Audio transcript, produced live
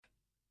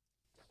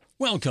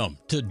Welcome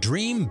to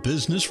Dream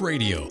Business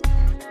Radio,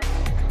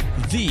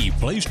 the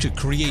place to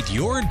create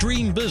your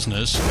dream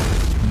business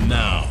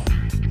now.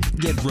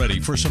 Get ready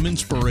for some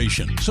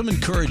inspiration, some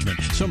encouragement,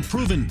 some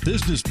proven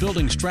business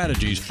building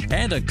strategies,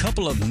 and a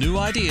couple of new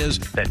ideas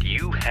that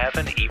you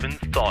haven't even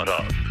thought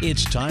of.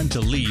 It's time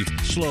to leave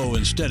slow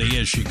and steady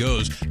as she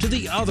goes to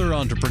the other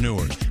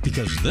entrepreneurs,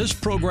 because this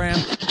program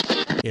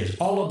is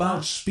all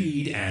about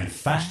speed and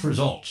fast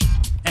results.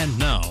 And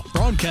now,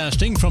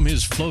 broadcasting from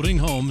his floating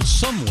home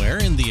somewhere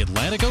in the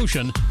Atlantic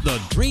Ocean,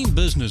 the Dream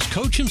Business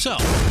Coach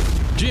himself,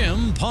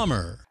 Jim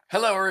Palmer.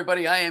 Hello,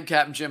 everybody. I am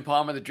Captain Jim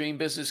Palmer, the Dream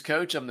Business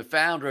Coach. I'm the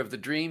founder of the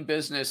Dream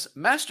Business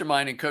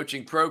Mastermind and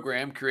Coaching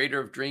Program,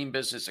 creator of Dream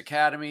Business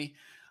Academy.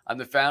 I'm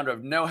the founder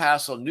of No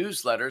Hassle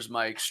Newsletters,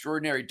 my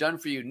extraordinary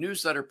done-for-you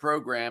newsletter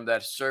program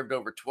that has served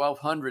over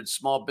 1,200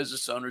 small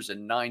business owners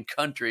in 9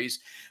 countries.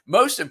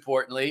 Most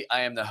importantly,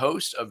 I am the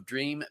host of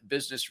Dream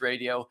Business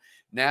Radio,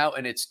 now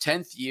in its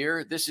 10th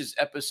year. This is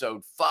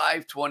episode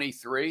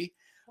 523,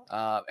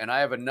 and I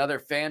have another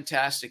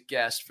fantastic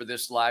guest for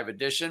this live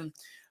edition.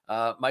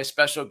 My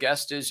special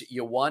guest is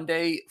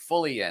Yewande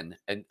Fulian,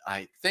 and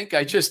I think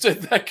I just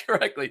did that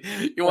correctly.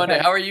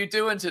 Yewande, how are you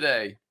doing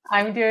today?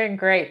 I'm doing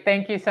great.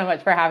 Thank you so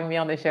much for having me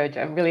on the show,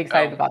 Jim. I'm really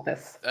excited about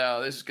this.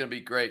 Oh, this is going to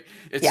be great.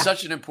 It's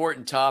such an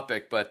important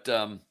topic, but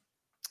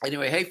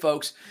anyway, hey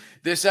folks,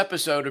 this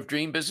episode of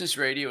Dream Business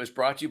Radio is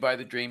brought to you by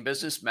the Dream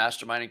Business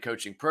Mastermind and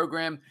Coaching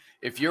Program.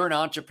 If you're an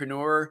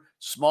entrepreneur,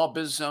 small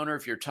business owner,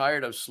 if you're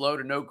tired of slow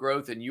to no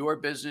growth in your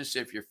business,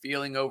 if you're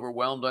feeling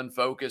overwhelmed,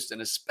 unfocused,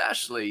 and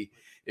especially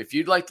if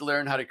you'd like to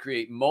learn how to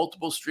create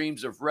multiple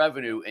streams of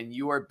revenue in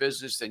your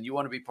business, then you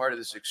want to be part of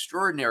this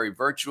extraordinary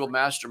virtual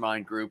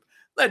mastermind group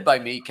led by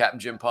me, Captain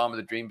Jim Palmer,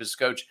 the Dream Biz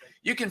Coach.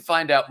 You can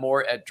find out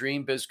more at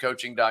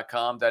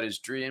dreambizcoaching.com. That is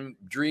dream,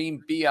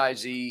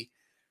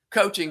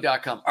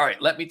 coaching.com. All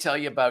right, let me tell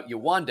you about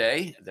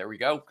Yewande. There we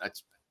go.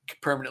 That's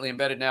permanently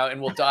embedded now,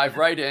 and we'll dive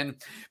right in,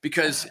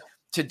 because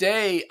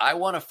today I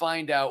want to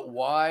find out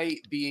why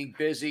being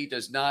busy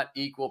does not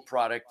equal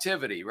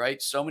productivity, right?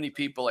 So many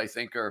people, I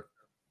think, are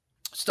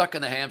stuck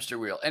in the hamster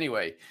wheel.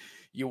 Anyway,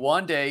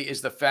 Yewande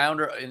is the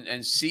founder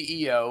and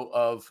CEO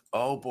of,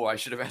 oh boy, I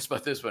should have asked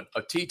about this one.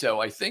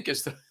 Otito, I think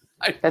is the.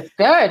 That's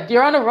good.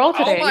 You're on a roll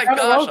today. Oh my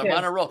gosh, I'm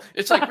on a roll.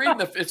 It's like reading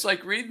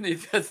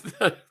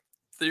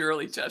the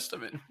early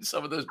Testament,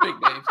 some of those big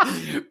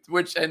names.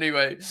 Which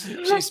anyway,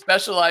 she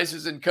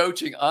specializes in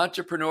coaching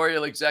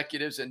entrepreneurial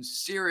executives and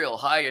serial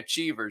high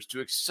achievers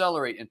to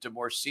accelerate into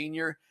more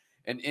senior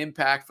and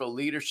impactful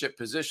leadership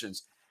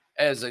positions.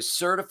 As a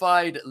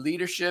certified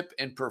leadership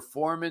and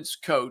performance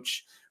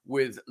coach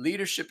with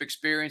leadership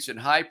experience in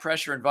high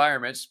pressure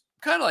environments,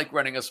 kind of like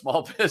running a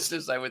small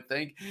business, I would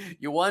think,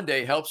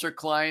 Yewande helps her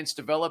clients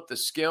develop the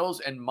skills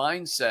and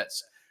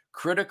mindsets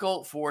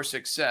critical for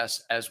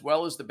success, as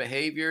well as the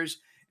behaviors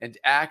and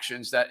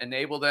actions that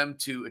enable them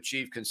to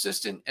achieve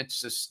consistent and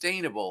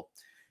sustainable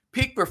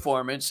peak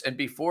performance. And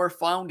before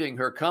founding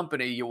her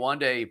company,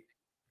 Yewande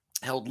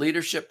held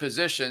leadership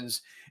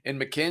positions in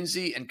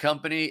McKinsey and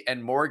Company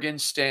and Morgan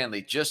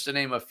Stanley, just to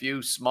name a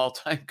few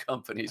small-time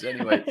companies.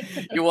 Anyway,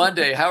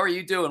 Yewande, how are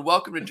you doing?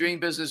 Welcome to Dream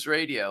Business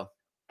Radio.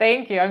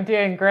 Thank you. I'm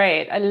doing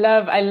great. I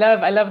love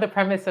the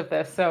premise of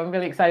this. So I'm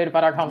really excited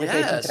about our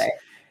conversation today.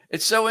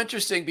 It's so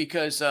interesting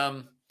because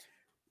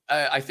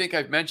I think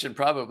I've mentioned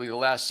probably the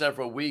last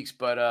several weeks,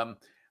 but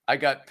I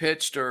got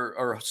pitched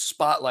or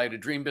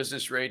spotlighted Dream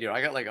Business Radio.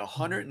 I got like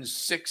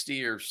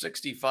 160 or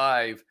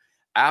 65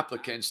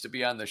 applicants to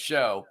be on the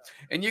show,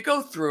 and you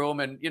go through them,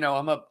 and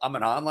I'm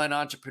an online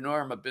entrepreneur,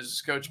 I'm a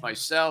business coach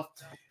myself,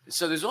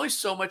 so there's only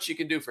so much you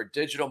can do for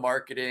digital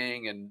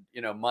marketing and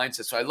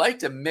mindset. So I like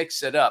to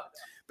mix it up,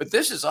 but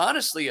this is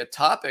honestly a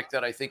topic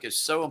that I think is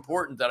so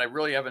important that I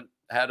really haven't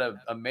had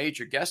a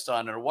major guest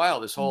on in a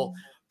while, this whole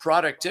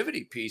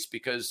productivity piece,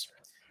 because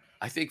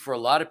I think for a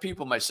lot of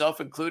people,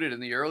 myself included, in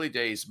the early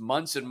days,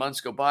 months and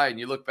months go by and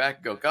you look back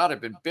and go, God,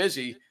 I've been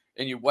busy.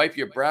 And you wipe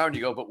your brow and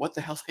you go, but what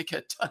the hell did I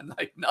get done?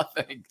 Like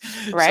nothing.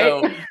 Right.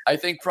 So I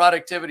think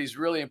productivity is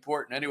really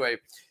important. Anyway,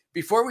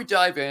 before we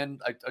dive in,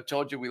 I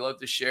told you we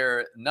love to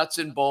share nuts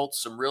and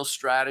bolts, some real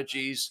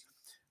strategies,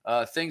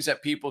 things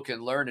that people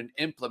can learn and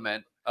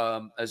implement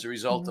as a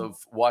result of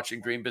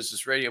watching Dream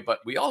Business Radio. But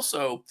we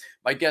also,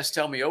 my guests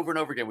tell me over and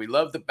over again, we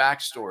love the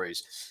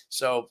backstories.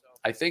 So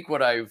I think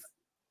what I've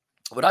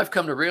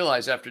come to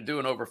realize after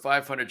doing over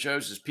 500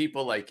 shows is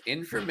people like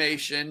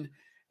information,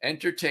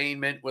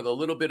 entertainment with a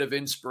little bit of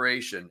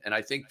inspiration. And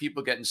I think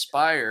people get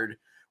inspired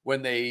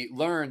when they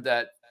learn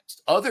that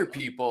other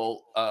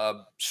people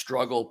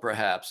struggle,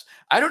 perhaps.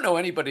 I don't know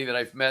anybody that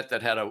I've met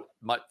that had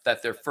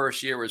that their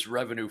first year was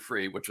revenue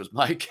free, which was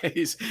my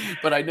case,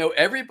 but I know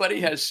everybody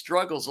has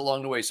struggles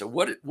along the way. So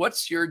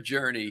what's your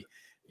journey,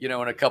 in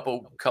a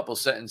couple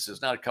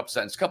sentences, not a couple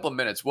sentences, couple of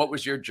minutes, what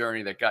was your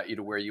journey that got you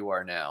to where you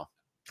are now?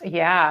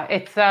 Yeah,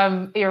 it's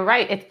you're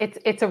right.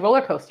 It's a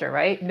roller coaster,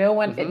 right?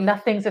 Hmm.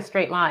 Nothing's a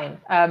straight line.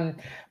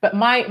 But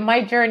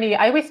my journey,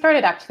 I always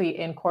started actually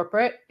in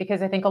corporate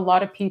because I think a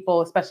lot of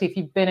people, especially if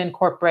you've been in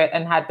corporate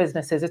and had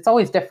businesses, it's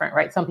always different,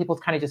 right? Some people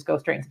kind of just go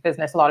straight into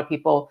business. A lot of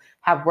people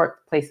have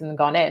worked places and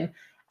gone in.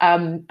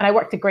 And I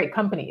worked at great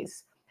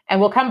companies. And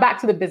we'll come back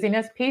to the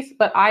busyness piece,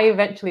 but I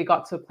eventually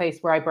got to a place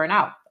where I burn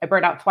out. I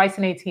burned out twice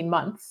in 18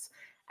 months.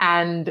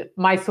 And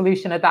my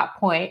solution at that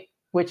point,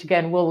 which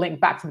again, we'll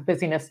link back to the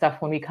busyness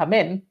stuff when we come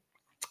in,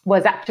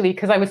 was actually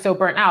because I was so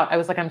burnt out. I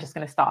was like, I'm just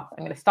going to stop.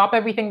 I'm going to stop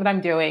everything that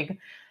I'm doing.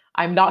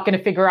 I'm not going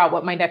to figure out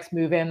what my next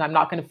move in. I'm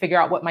not going to figure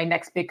out what my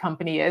next big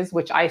company is,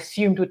 which I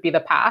assumed would be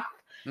the path.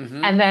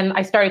 Hmm. And then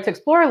I started to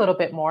explore a little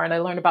bit more and I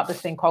learned about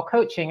this thing called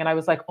coaching. And I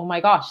was like, oh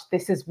my gosh,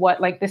 this is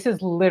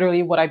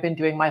literally what I've been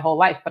doing my whole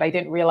life, but I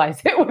didn't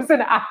realize it was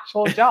an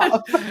actual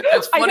job.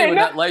 It's funny when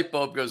that light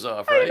bulb goes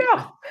off, right? I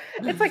know.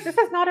 It's like, this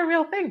is not a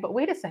real thing, but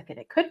wait a second,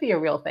 it could be a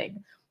real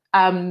thing.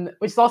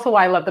 Which is also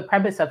why I love the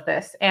premise of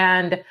this.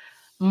 And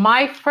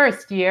my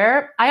first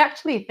year, I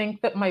actually think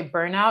that my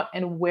burnout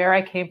and where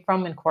I came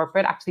from in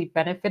corporate actually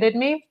benefited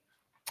me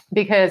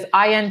because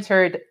I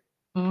entered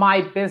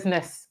my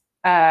business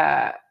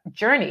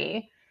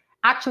journey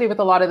actually with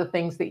a lot of the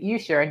things that you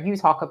share and you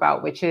talk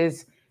about, which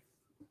is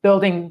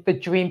building the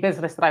dream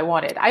business that I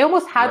wanted. I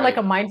almost had like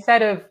a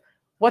mindset of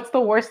what's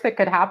the worst that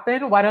could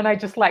happen? Why don't I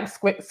just like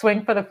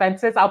swing for the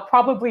fences? I'll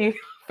probably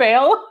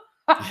fail.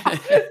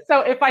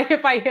 So if I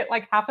hit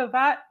like half of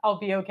that, I'll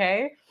be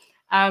okay.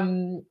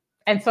 And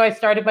so I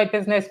started my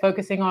business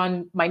focusing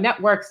on my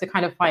networks to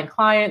kind of find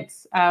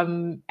clients.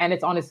 And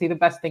it's honestly the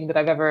best thing that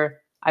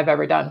I've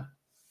ever done.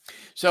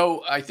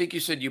 So I think you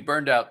said you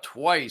burned out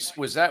twice.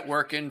 Was that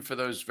working for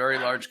those very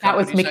large That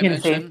was companies I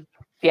McKinsey. mentioned?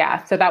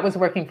 Yeah, so that was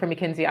working for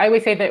McKinsey. I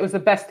always say that it was the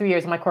best 3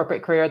 years of my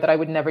corporate career that I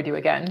would never do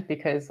again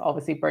because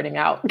obviously burning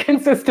out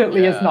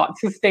consistently is not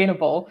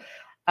sustainable.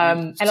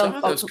 And some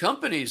of those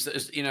companies,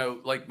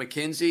 like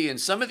McKinsey and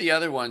some of the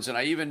other ones, and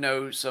I even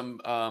know some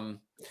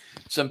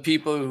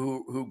people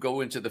who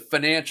go into the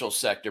financial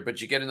sector, but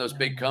you get in those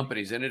big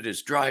companies and it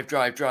is drive,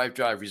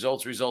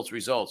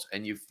 results,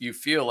 and you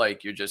feel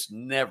like you're just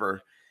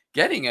never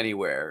getting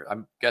anywhere.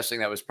 I'm guessing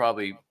that was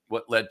probably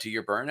what led to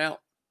your burnout.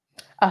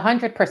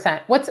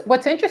 100%.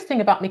 What's interesting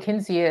about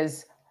McKinsey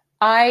is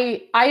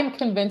I am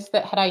convinced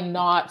that had I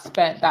not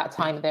spent that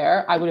time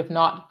there, I would have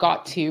not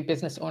got to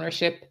business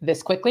ownership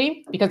this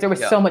quickly because there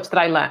was so much that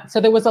I learned.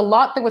 So there was a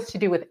lot that was to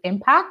do with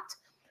impact,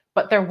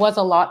 but there was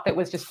a lot that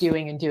was just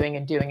doing and doing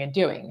and doing and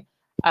doing.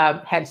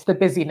 Hence the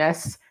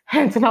busyness,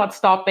 hence not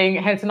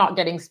stopping, hence not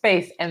getting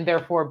space, and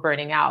therefore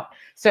burning out.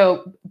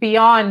 So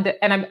beyond,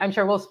 and I'm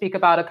sure we'll speak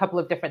about a couple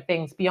of different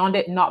things, beyond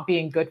it not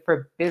being good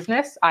for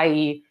business,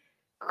 i.e.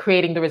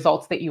 creating the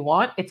results that you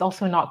want, it's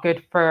also not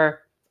good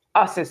for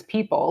us as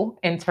people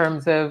in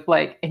terms of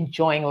like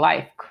enjoying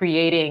life,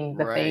 creating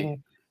the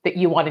thing that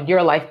you want in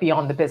your life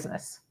beyond the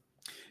business.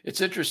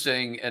 It's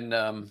interesting.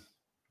 And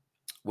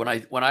when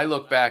I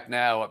look back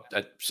now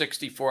at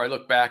 64, I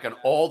look back on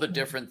all the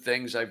different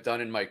things I've done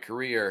in my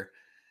career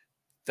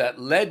that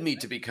led me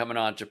to become an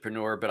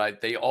entrepreneur. But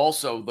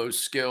those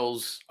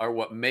skills are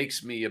what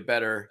makes me a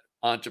better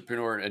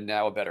entrepreneur and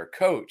now a better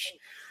coach.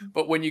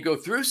 But when you go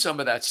through some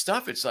of that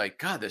stuff, it's like,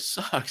 God, this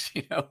sucks.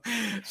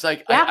 It's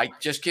like, I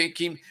just can't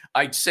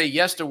I'd say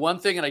yes to one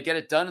thing and I get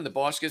it done. And the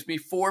boss gives me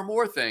 4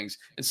 more things.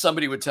 And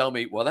somebody would tell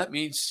me, well, that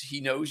means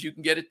he knows you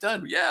can get it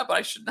done. Yeah, but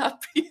I should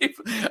not be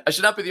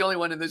the only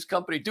one in this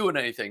company doing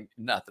anything.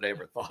 Not that I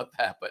ever thought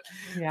that, but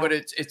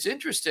it's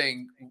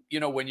interesting,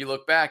 when you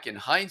look back in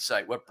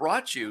hindsight, what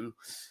brought you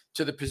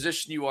to the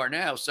position you are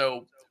now.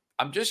 So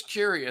I'm just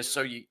curious.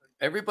 So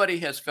everybody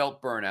has felt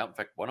burnout. In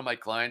fact, one of my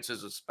clients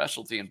has a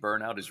specialty in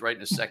burnout, is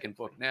writing a second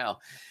book now.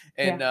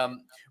 And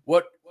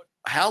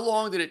how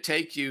long did it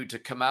take you to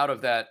come out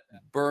of that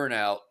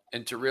burnout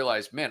and to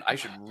realize, man, I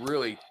should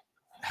really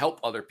help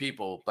other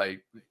people by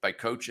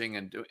coaching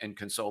and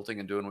consulting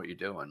and doing what you're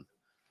doing?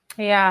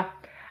 Yeah.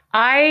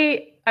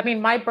 I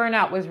mean, my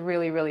burnout was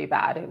really, really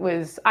bad. It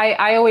was,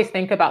 I always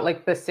think about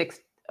like the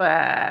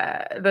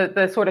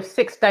sort of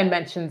 6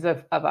 dimensions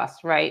of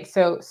us, right?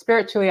 So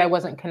spiritually, I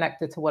wasn't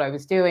connected to what I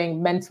was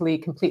doing, mentally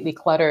completely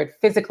cluttered,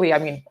 physically, I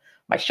mean,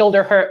 my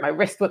shoulder hurt, my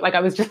wrist looked like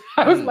I was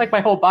like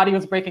my whole body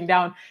was breaking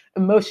down.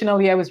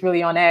 Emotionally, I was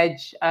really on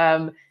edge.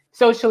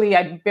 Socially,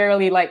 I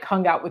barely like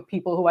hung out with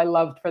people who I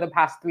loved for the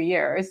past 3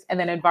 years. And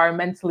then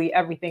environmentally,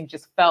 everything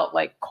just felt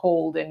like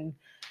cold and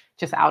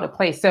just out of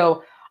place.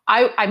 So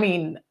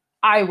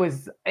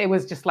it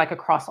was just like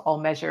across all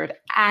measured,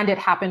 and it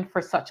happened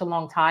for such a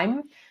long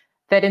time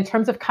that in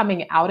terms of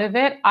coming out of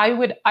it, I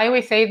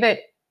always say that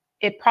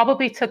it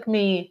probably took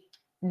me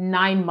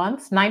 9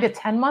 to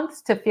 10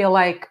 months to feel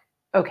like,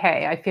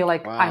 okay, I feel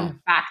like I'm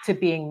back to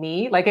being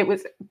me. Like it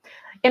was,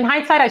 in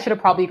hindsight, I should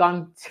have probably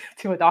gone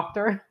to a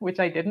doctor, which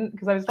I didn't,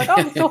 because I was like, oh,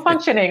 I'm still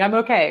functioning. I'm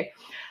okay.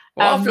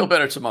 Well, I'll feel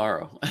better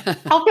tomorrow.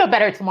 I'll feel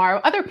better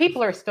tomorrow. Other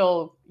people are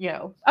still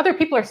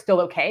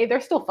okay. They're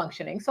still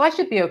functioning. So I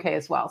should be okay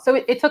as well. So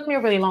it took me a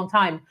really long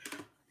time.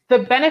 The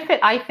benefit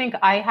I think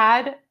I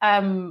had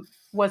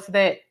was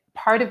that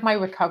part of my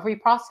recovery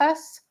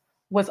process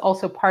was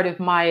also part of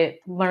my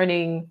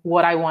learning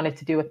what I wanted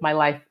to do with my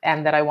life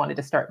and that I wanted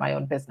to start my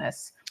own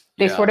business.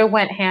 They sort of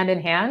went hand in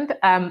hand.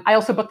 I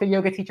also booked a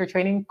yoga teacher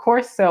training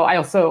course. So I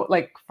also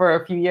like for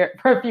a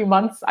few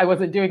months, I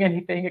wasn't doing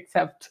anything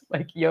except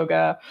like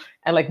yoga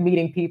and like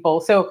meeting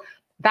people. So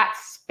that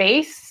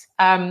space,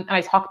 and I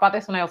talk about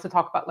this when I also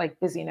talk about like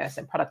busyness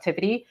and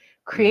productivity,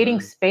 creating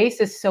space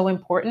is so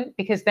important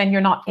because then you're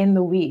not in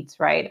the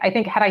weeds, right? I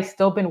think had I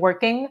still been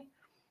working,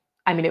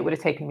 I mean, it would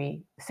have taken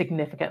me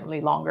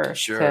significantly longer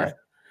to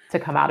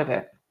come out of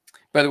it.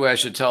 By the way, I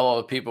should tell all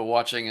the people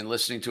watching and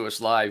listening to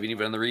us live, and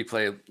even on the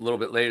replay a little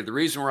bit later, the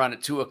reason we're on at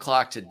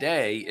 2:00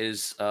 today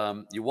is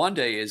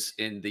Yewande is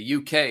in the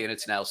UK and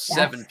it's now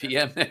 7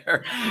 p.m.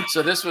 there.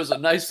 So this was a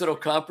nice little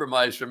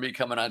compromise for me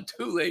coming on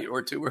too late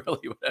or too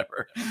early,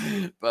 whatever.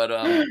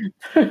 But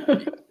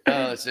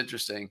it's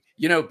interesting.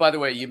 You know, by the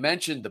way, you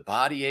mentioned the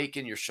body ache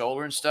in your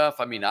shoulder and stuff.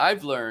 I mean,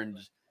 I've learned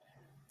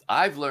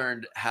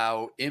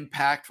how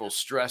impactful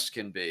stress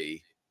can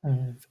be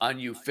on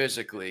you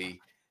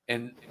physically.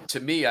 And to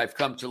me, I've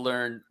come to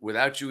learn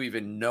without you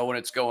even knowing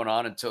it's going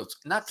on until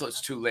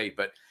it's too late.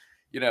 But,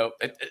 you know,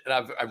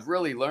 I've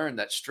really learned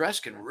that stress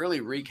can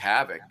really wreak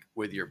havoc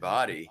with your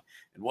body.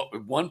 And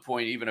at one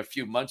point, even a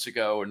few months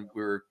ago, and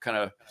we were kind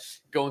of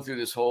going through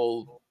this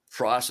whole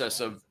process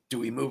of, do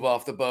we move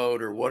off the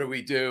boat or what do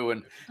we do?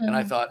 And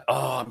I thought,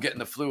 oh, I'm getting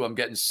the flu. I'm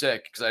getting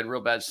sick because I had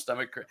real bad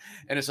stomach.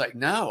 And it's like,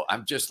 no,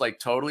 I'm just like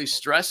totally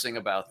stressing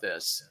about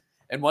this.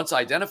 And once I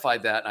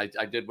identified that,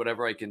 I did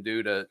whatever I can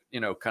do to, you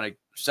know, kind of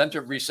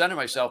recenter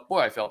myself. Boy,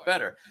 I felt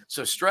better.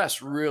 So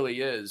stress really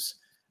is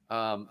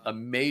a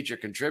major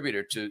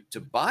contributor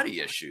to body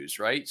issues,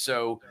 right?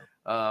 So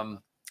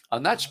on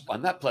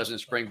that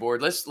pleasant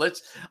springboard,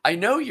 I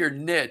know your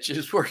niche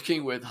is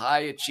working with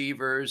high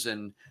achievers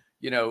and,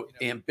 you know,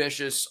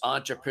 ambitious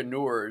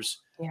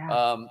entrepreneurs,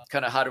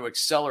 kind of how to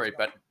accelerate.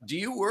 But do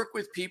you work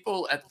with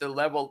people at the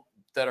level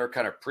that are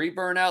kind of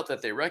pre-burnout,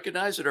 that they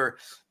recognize it? Or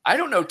I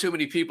don't know too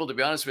many people, to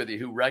be honest with you,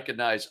 who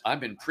recognize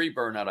I'm in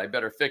pre-burnout, I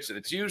better fix it.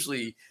 It's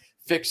usually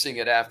fixing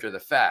it after the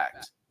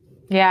fact.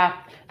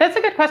 Yeah, that's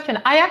a good question.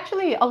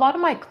 A lot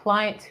of my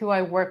clients who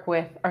I work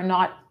with are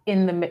not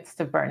in the midst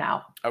of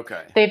burnout.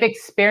 Okay. They've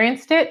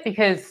experienced it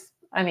because,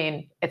 I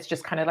mean, it's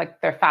just kind of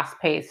like their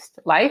fast-paced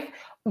life.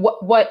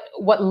 What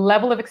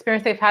level of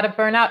experience they've had of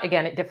burnout,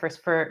 again, it differs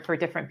for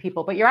different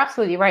people, but you're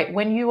absolutely right.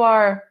 When you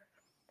are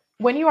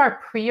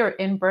pre or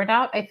in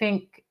burnout, I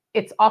think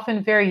it's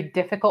often very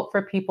difficult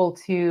for people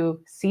to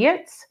see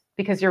it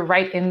because you're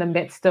right in the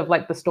midst of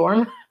like the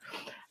storm.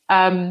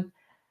 And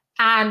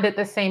at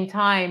the same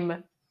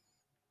time,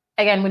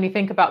 again, when you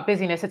think about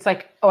busyness, it's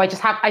like, oh, I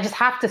just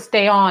have to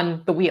stay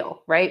on the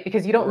wheel, right?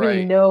 Because you don't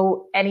really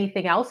know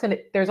anything else. And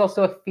there's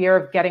also a fear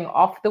of getting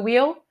off the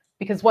wheel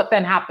because what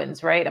then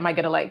happens, right? Am I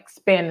going to like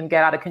spin and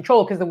get out of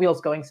control because the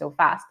wheel's going so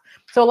fast?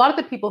 So a lot of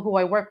the people who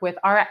I work with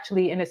are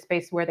actually in a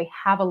space where they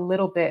have a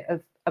little bit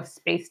of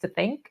space to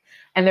think.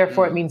 And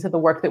therefore it means that the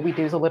work that we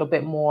do is a little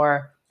bit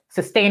more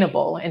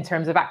sustainable in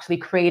terms of actually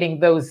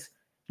creating those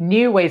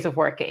new ways of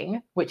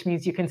working, which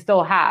means you can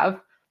still have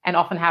and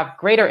often have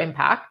greater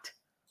impact,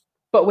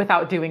 but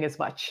without doing as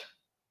much.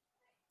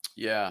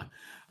 Yeah.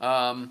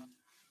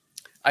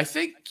 I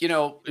think, you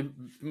know,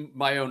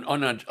 my own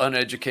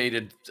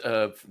uneducated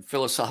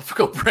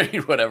philosophical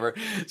brain, whatever,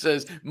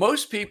 says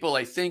most people,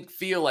 I think,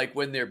 feel like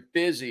when they're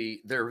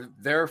busy, they're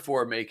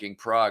therefore making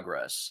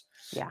progress.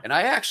 Yeah. And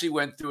I actually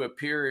went through a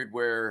period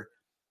where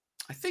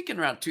I think in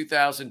around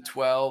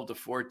 2012 to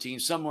 14,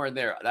 somewhere in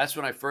there, that's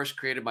when I first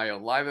created my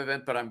own live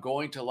event, but I'm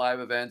going to live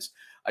events.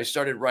 I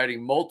started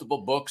writing multiple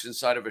books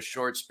inside of a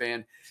short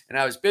span, and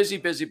I was busy.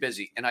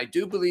 And I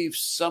do believe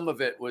some of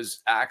it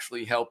was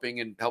actually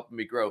helping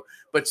me grow.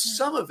 But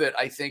some of it,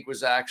 I think,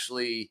 was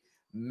actually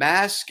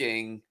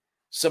masking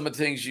some of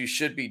the things you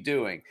should be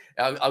doing.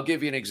 I'll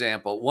give you an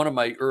example. One of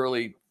my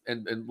early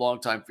and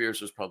longtime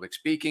fears was public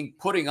speaking,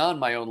 putting on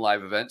my own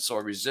live events. So I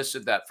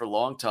resisted that for a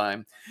long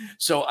time.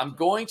 So I'm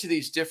going to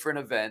these different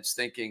events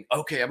thinking,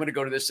 okay, I'm going to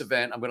go to this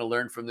event. I'm going to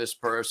learn from this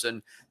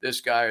person,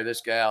 this guy or this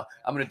gal.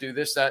 I'm going to do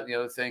this, that, and the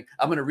other thing.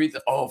 I'm going to read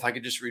if I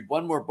could just read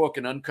one more book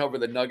and uncover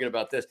the nugget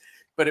about this.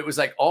 But it was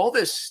like all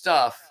this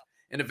stuff.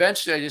 And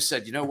eventually I just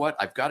said, you know what?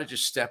 I've got to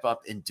just step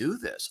up and do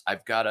this.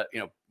 I've got to,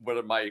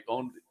 whether my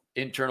own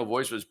internal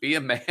voice was be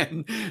a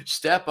man,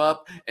 step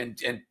up and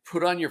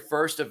put on your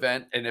first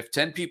event. And if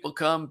 10 people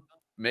come,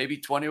 maybe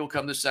 20 will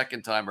come the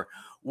second time or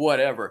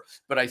whatever.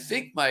 But I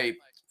think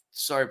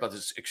sorry about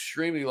this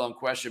extremely long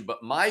question,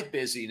 but my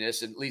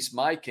busyness, at least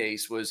my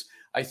case, was,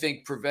 I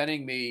think,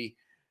 preventing me.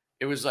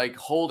 It was like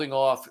holding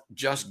off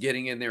just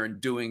getting in there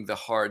and doing the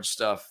hard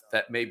stuff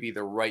that may be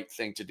the right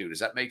thing to do. Does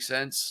that make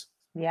sense?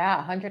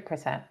 Yeah,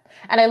 100%.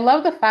 And I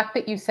love the fact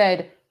that you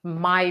said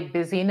my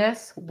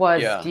busyness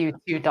was due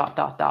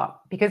to ...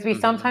 Because we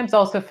sometimes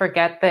also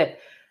forget that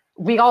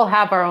we all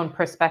have our own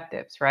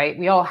perspectives, right?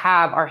 We all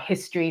have our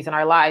histories and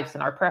our lives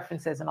and our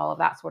preferences and all of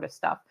that sort of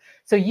stuff.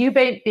 So you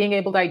being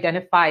able to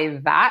identify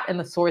that and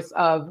the source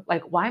of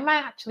like, why am I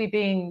actually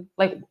being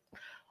like,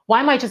 why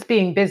am I just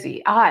being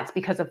busy? It's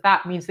because of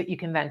that, means that you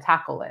can then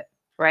tackle it,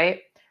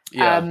 right?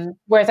 Yeah.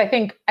 Whereas I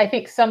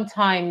think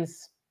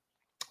sometimes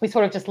we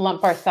sort of just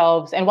lump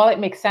ourselves, and while it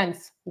makes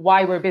sense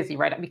why we're busy,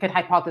 right? We could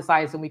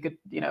hypothesize and we could,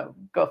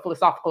 go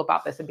philosophical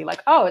about this and be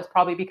like, oh, it's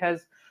probably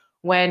because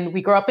when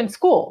we grow up in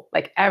school,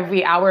 like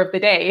every hour of the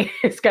day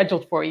is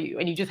scheduled for you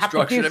and you just have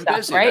to do stuff,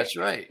 busy, right? That's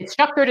right. It's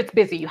structured, it's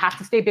busy. You have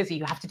to stay busy.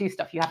 You have to do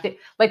stuff. You have to,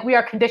 like, we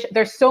are conditioned.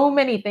 There's so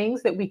many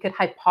things that we could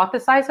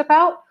hypothesize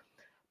about.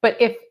 But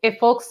if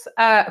folks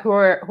who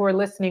are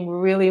listening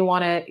really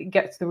want to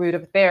get to the root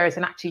of affairs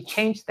and actually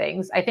change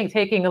things, I think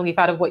taking a leaf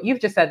out of what you've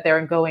just said there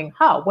and going,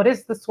 what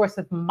is the source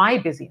of my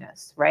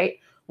busyness, right?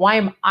 Why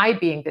am I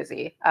being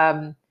busy?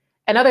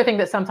 Another thing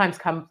that sometimes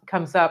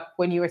comes up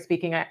when you were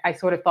speaking, I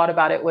sort of thought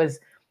about it, was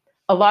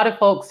a lot of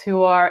folks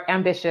who are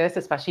ambitious,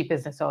 especially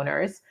business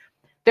owners,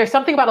 there's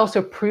something about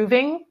also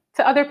proving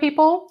to other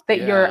people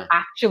that you're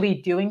actually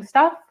doing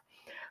stuff.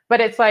 But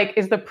it's like,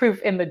 is the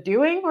proof in the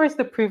doing or is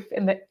the proof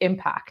in the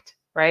impact,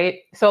 right?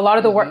 So a lot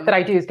of the work that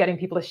I do is getting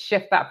people to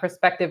shift that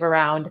perspective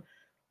around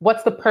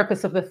what's the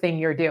purpose of the thing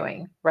you're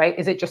doing, right?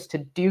 Is it just to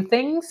do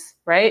things,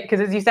 right? Because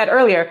as you said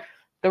earlier,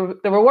 the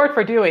reward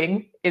for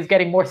doing is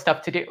getting more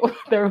stuff to do.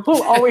 There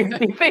will always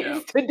be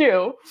things to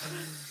do.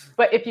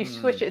 But if you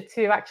switch it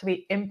to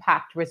actually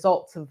impact,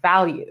 results,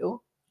 value,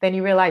 then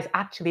you realize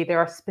actually there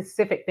are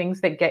specific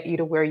things that get you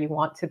to where you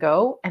want to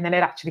go. And then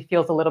it actually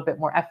feels a little bit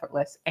more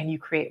effortless and you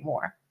create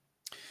more.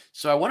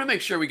 So I want to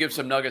make sure we give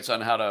some nuggets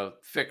on how to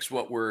fix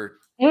what we're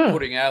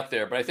putting out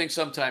there. But I think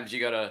sometimes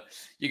you gotta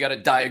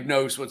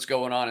diagnose what's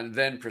going on and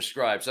then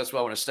prescribe. So that's why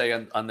I want to stay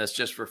on this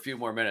just for a few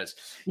more minutes.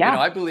 Yeah.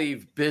 I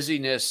believe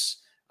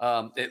busyness,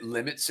 it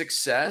limits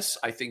success.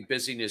 I think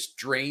busyness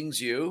drains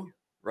you,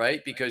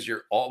 right? Because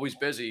you're always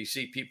busy. You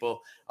see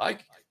people,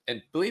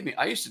 and believe me,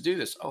 I used to do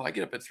this. Oh, I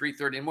get up at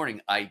 3:30 in the morning.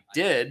 I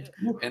did,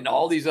 and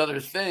all these other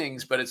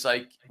things. But it's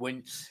like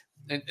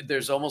and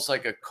there's almost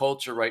like a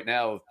culture right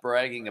now of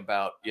bragging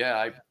about,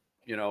 I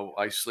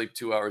sleep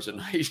 2 hours a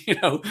night,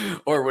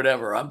 or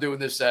whatever. I'm doing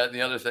this, that, and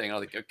the other thing. I'm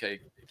like, okay,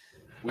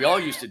 we all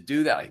used to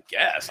do that, I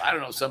guess. I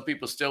don't know. Some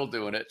people still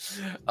doing it.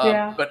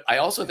 But I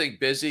also think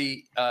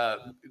busy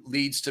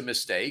leads to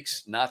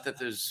mistakes. Not that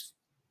there's,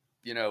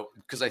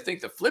 because I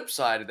think the flip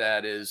side of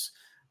that is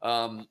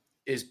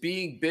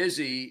being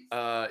busy.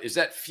 Is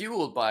that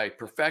fueled by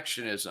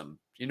perfectionism?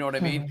 You know what I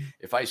mean?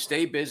 If I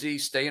stay busy,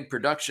 stay in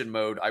production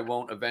mode, I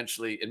won't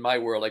eventually, in my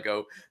world, I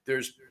go,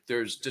 there's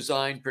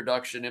design,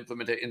 production,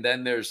 implementation, and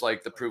then there's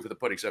like the proof of the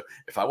pudding. So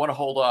if I want to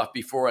hold off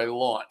before I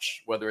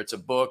launch, whether it's a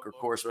book or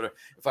course, whatever,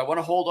 if I want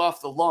to hold off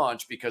the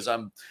launch because I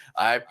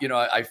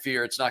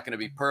fear it's not going to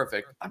be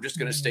perfect, I'm just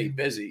going to stay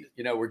busy.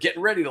 We're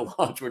getting ready to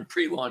launch. We're in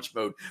pre-launch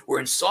mode. We're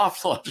in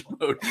soft launch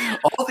mode.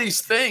 All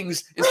these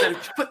things, instead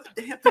of put the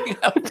damn thing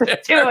out there.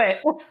 Do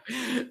it.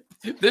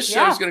 This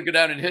show is going to go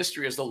down in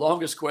history as the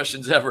longest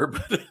questions ever,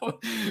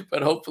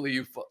 but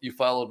hopefully you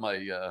followed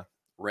my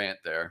rant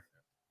there.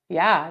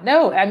 Yeah,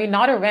 no, I mean,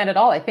 not a rant at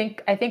all. I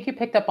think you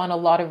picked up on a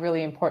lot of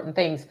really important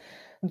things.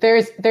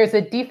 There's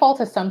a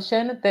default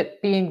assumption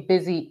that being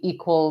busy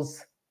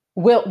equals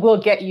will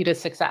get you to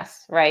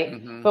success,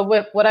 right? But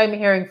what I'm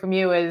hearing from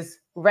you is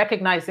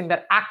recognizing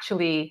that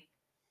actually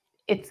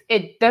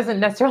it doesn't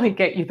necessarily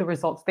get you the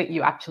results that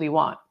you actually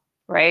want,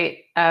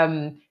 right?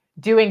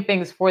 Doing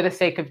things for the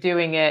sake of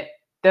doing it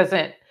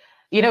doesn't,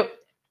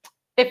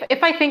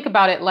 if I think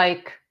about it,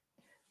 like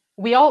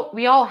we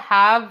all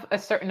have a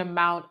certain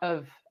amount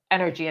of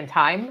energy and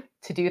time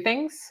to do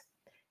things,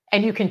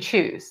 and you can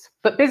choose,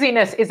 but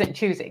busyness isn't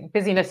choosing.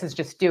 Busyness is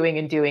just doing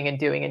and doing and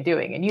doing and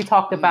doing. And you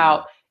talked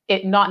about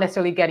it not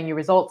necessarily getting you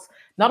results.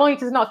 Not only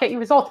does it not get you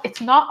results,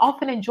 it's not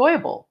often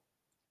enjoyable,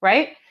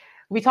 right?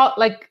 We talk,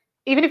 like,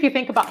 even if you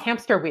think about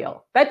hamster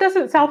wheel, that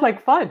doesn't sound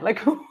like fun. Like,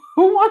 who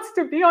wants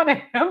to be on a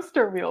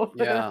hamster wheel for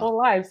their whole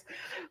lives?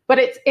 But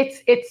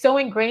it's so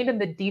ingrained in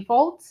the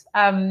defaults.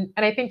 And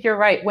I think you're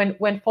right.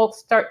 When folks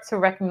start to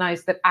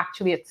recognize that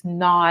actually it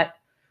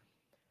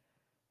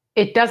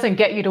doesn't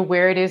get you to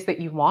where it is that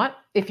you want,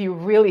 if you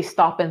really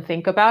stop and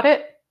think about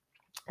it,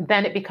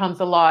 then it becomes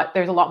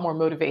there's a lot more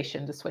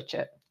motivation to switch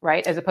it,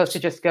 right? As opposed to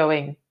just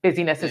going,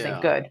 busyness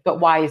isn't good, but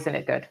why isn't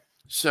it good?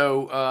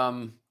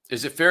 So,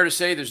 is it fair to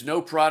say there's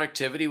no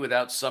productivity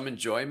without some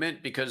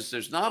enjoyment? Because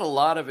there's not a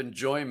lot of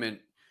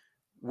enjoyment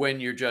when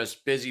you're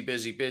just busy,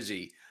 busy,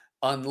 busy,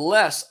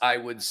 unless I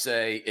would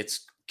say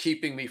it's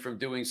keeping me from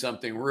doing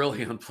something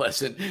really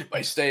unpleasant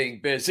by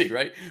staying busy,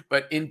 right?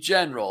 But in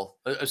general,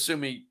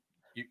 assuming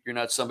you're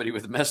not somebody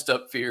with messed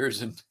up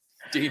fears and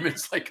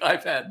demons like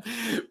I've had,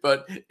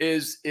 but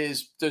is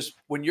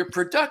when you're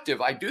productive,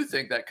 I do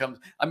think that comes,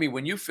 I mean,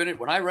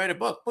 when I write a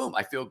book, boom,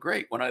 I feel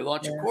great. When I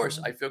launch a course,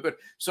 I feel good.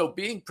 So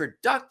being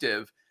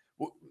productive,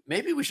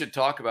 maybe we should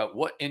talk about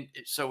in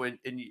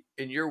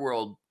your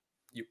world,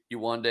 you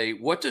one day,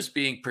 what does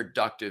being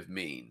productive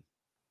mean?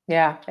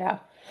 Yeah, yeah.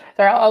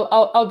 Sorry,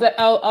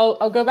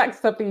 I'll go back to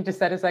something you just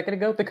said a second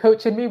ago. The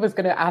coach in me was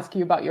going to ask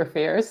you about your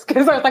fears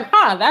because I was like,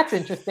 "Huh, that's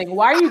interesting.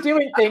 Why are you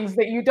doing things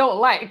that you don't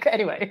like?"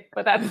 Anyway,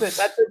 but that's it.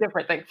 That's a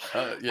different thing.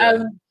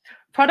 Yeah.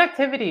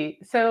 Productivity.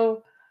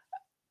 So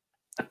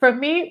for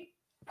me,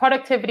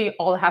 productivity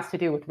all has to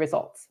do with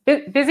results.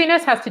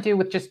 Busyness has to do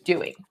with just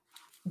doing.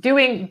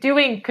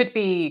 Doing could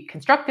be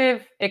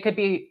constructive. It could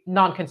be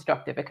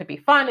non-constructive. It could be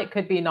fun. It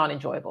could be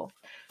non-enjoyable.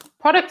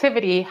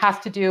 Productivity has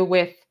to do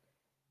with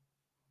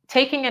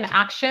taking an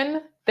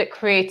action that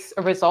creates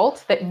a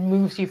result that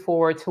moves you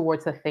forward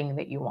towards the thing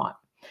that you want.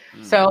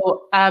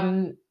 So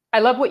I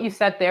love what you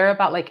said there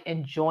about like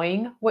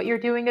enjoying what you're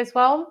doing as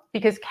well,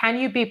 because can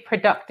you be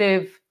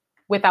productive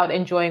without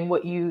enjoying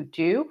what you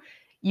do?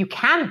 You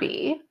can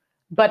be,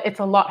 but it's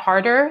a lot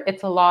harder.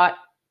 It's a lot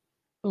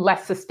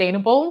less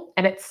sustainable.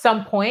 And at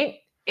some point,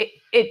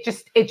 it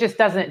just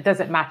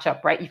doesn't match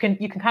up, right? You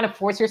can kind of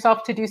force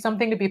yourself to do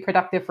something to be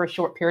productive for a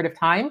short period of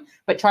time,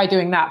 but try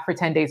doing that for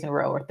 10 days in a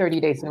row or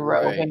 30 days in a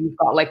row when you've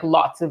got like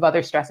lots of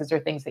other stresses or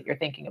things that you're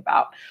thinking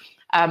about.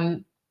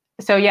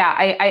 So yeah,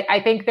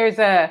 I think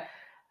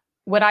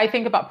when I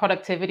think about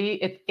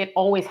productivity, it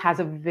always has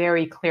a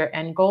very clear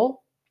end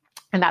goal.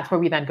 And that's where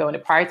we then go into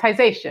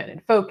prioritization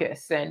and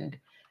focus and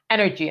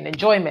energy and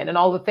enjoyment and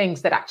all the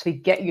things that actually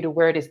get you to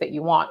where it is that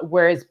you want.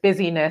 Whereas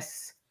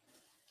busyness,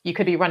 you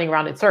could be running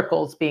around in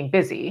circles being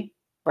busy,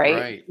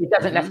 right? It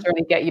doesn't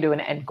necessarily get you to an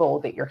end goal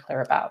that you're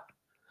clear about.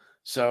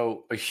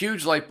 So a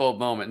huge light bulb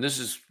moment. And this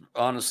is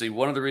honestly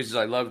one of the reasons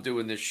I love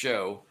doing this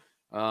show.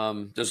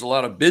 There's a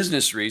lot of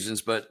business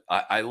reasons, but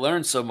I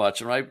learned so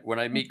much. And when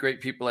I meet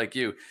great people like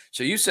you.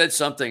 So you said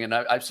something, and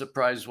I'm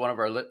surprised one of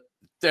our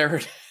there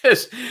it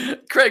is.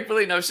 Craig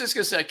Bellini. I was just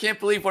going to say, I can't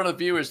believe one of the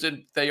viewers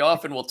didn't. They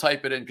often will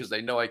type it in because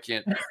they know I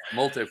can't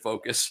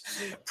multifocus.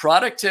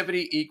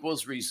 Productivity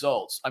equals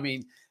results. I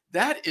mean,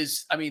 that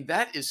is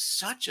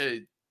such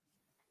a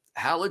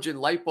halogen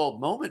light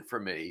bulb moment for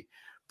me.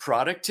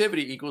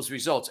 Productivity equals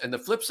results. And the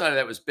flip side of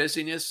that was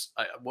busyness.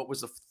 What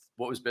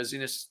was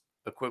busyness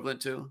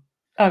equivalent to?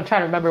 I'm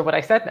trying to remember what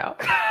I said now.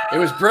 It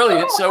was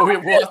brilliant. So we're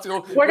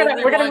gonna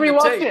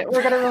rewatch it.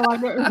 We're gonna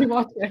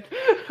rewatch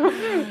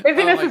it.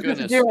 Busyness is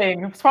just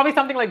doing. It's probably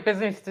something like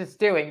business is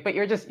doing, but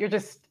you're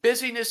just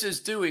busyness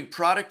is doing.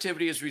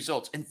 Productivity is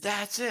results, and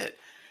that's it.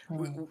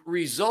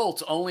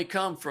 Results only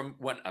come from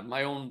when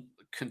my own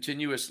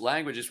continuous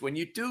language is when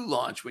you do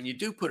launch, when you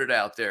do put it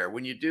out there,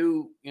 when you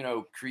do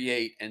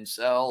create and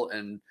sell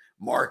and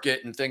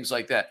market and things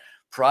like that.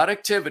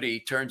 Productivity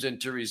turns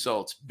into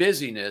results.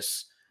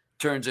 Busyness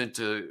turns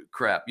into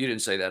crap. You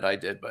didn't say that, I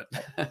did, but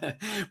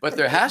but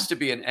there has to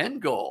be an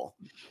end goal.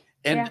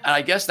 And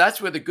I guess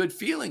that's where the good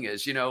feeling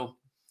is,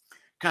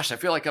 gosh, I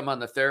feel like I'm on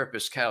the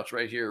therapist's couch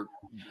right here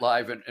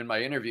live in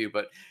my interview.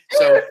 But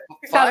so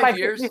 5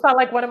 years. You sound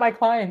like one of my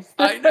clients.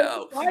 I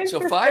know.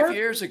 So 5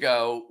 years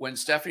ago, when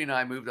Stephanie and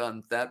I moved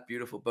on that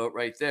beautiful boat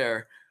right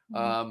there,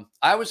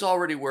 I was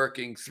already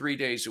working 3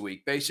 days a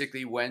week,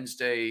 basically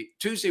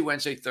Tuesday,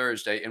 Wednesday,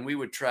 Thursday, and we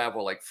would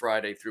travel like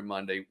Friday through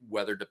Monday,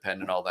 weather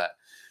dependent, all that.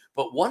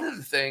 But one of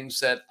the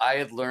things that I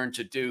had learned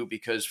to do,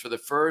 because for the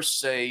first,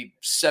 say,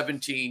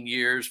 17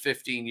 years,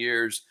 15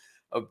 years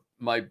of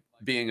my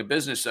being a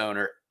business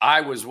owner,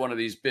 I was one of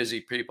these busy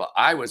people.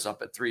 I was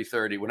up at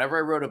 3:30. Whenever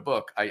I wrote a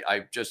book,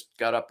 I just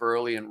got up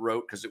early and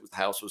wrote because the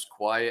house was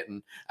quiet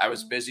and I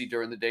was busy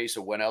during the day.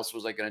 So when else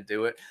was I going to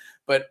do it?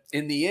 But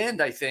in the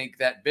end, I think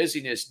that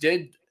busyness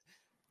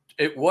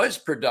it was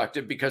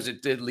productive because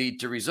it did lead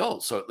to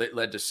results. So it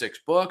led to 6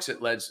 books.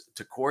 It led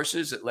to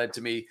courses. It led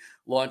to me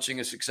launching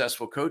a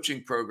successful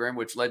coaching program,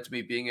 which led to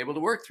me being able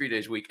to work 3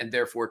 days a week and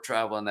therefore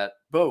travel on that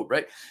boat.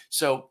 Right.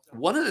 So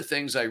one of the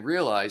things I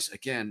realized,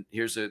 again,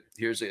 here's a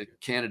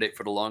candidate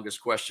for the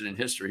longest question in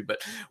history.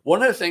 But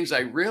one of the things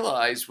I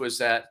realized was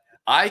that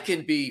I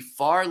can be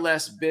far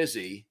less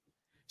busy,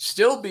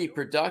 still be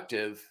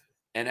productive,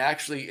 and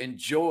actually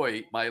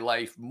enjoy my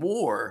life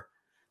more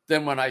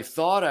than when I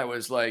thought I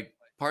was like,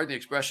 pardon the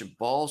expression,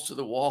 balls to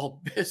the wall,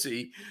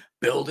 busy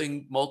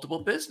building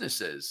multiple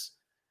businesses.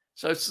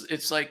 So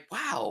it's like,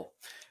 wow.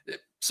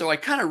 So I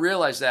kind of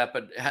realized that,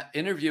 but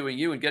interviewing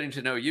you and getting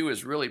to know you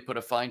has really put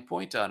a fine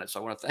point on it.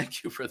 So I want to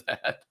thank you for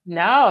that.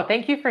 No,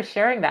 thank you for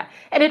sharing that.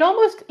 And it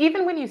almost,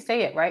 even when you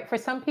say it, right, for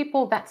some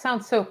people, that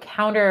sounds so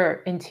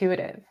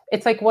counterintuitive.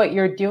 It's like what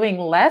you're doing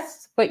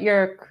less, but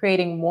you're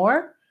creating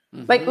more.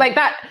 Like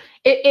that,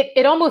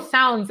 it almost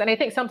sounds, and I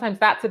think sometimes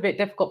that's a bit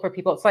difficult for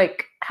people. It's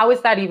like, how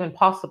is that even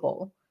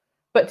possible?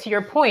 But to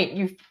your point,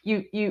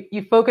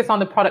 you focus on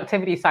the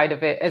productivity side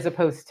of it as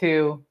opposed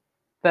to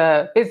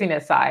the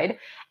busyness side.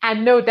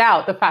 And no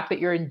doubt the fact that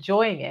you're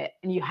enjoying it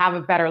and you have a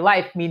better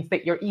life means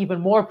that you're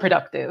even more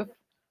productive,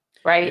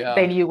 right?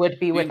 Than you would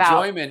be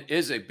without. Enjoyment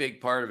is a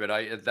big part of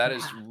it. That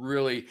is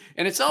really,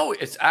 and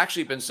it's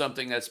actually been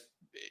something that's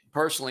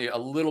personally a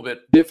little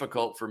bit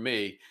difficult for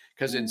me.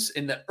 Because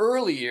in the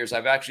early years,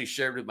 I've actually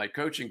shared with my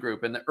coaching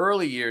group, in the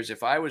early years,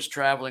 if I was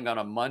traveling on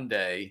a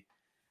Monday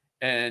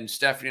and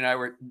Stephanie and I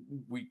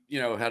we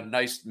had a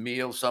nice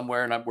meal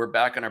somewhere, and we're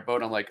back on our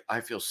boat. I'm like,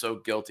 I feel so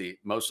guilty.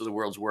 Most of the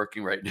world's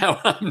working right now.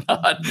 I'm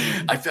not.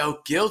 I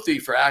felt guilty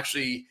for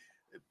actually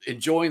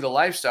enjoying the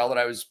lifestyle that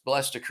I was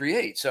blessed to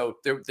create. So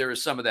there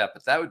is some of that,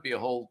 but that would be a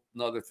whole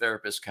another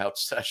therapist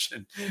couch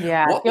session.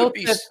 Yeah,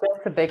 guilt's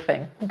a big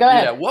thing. Go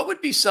ahead. Yeah, what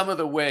would be some of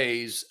the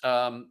ways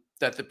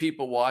that the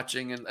people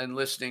watching and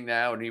listening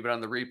now and even on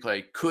the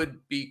replay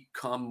could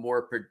become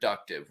more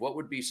productive? What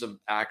would be some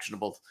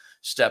actionable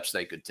steps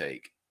they could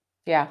take?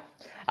 Yeah,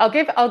 I'll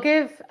give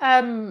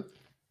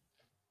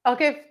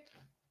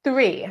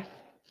 3.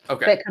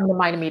 Okay. That come to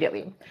mind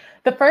immediately.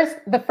 The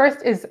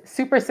first is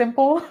super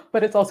simple,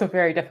 but it's also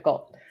very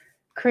difficult.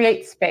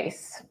 Create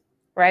space,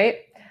 right?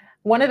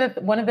 One of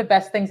the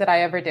best things that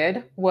I ever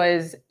did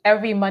was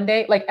every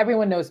Monday, like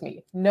everyone knows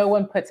me. No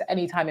one puts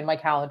any time in my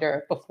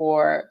calendar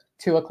before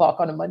 2:00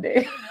 on a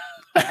Monday.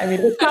 I mean,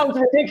 it sounds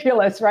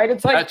ridiculous, right?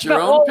 It's like at your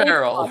own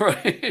peril,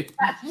 right?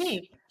 That's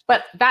me.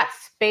 But that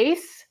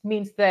space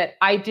means that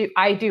I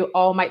do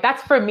all my,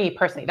 that's for me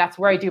personally. That's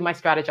where I do my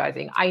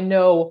strategizing. I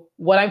know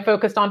what I'm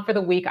focused on for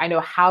the week. I know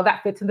how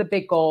that fits in the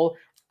big goal.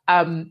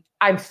 I'm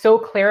so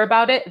clear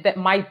about it that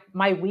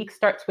my week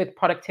starts with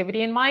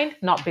productivity in mind,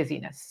 not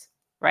busyness,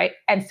 right?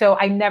 And so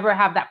I never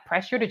have that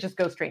pressure to just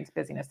go straight into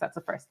busyness. That's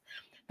the first.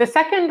 The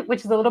second,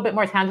 which is a little bit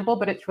more tangible,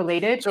 but it's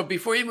related. So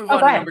before you move on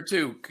to number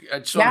 2,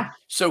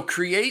 so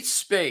create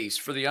space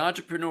for the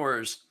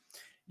entrepreneurs.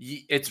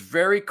 It's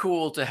very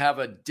cool to have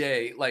a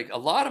day. Like a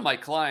lot of my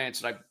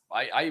clients, and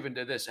I even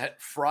did this,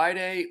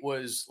 Friday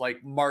was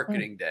like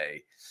marketing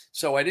day.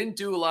 So I didn't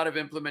do a lot of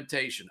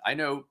implementation. I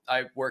know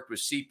I worked with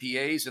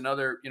CPAs and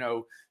other,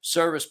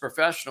 service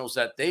professionals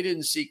that they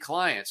didn't see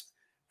clients.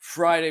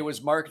 Friday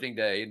was marketing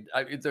day.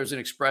 And there's an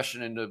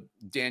expression in the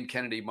Dan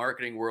Kennedy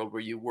marketing world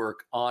where you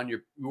work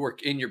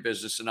in your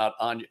business and not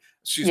on your,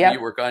 you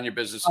work on your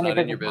business and not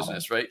in your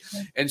business, right?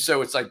 And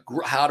so it's like,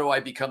 how do I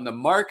become the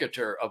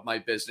marketer of my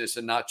business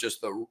and not just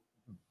the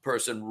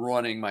person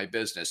running my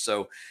business?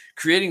 So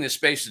creating the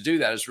space to do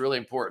that is really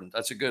important.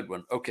 That's a good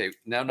one. Okay,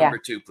 now number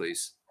 2,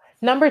 please.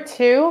 Number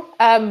 2,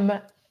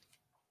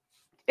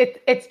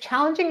 it's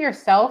challenging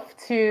yourself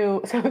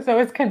to, so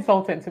as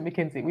consultants at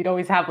McKinsey, we'd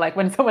always have like,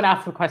 when someone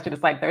asks a question,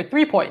 it's like, there are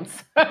 3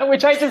 points,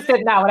 which I just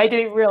did now. And I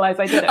didn't even realize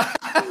I did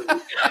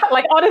it.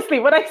 Like, honestly,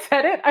 when I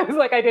said it, I was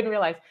like, I didn't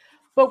realize.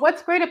 But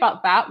what's great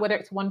about that, whether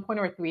it's 1 point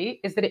or 3,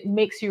 is that it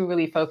makes you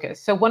really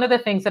focus. So one of the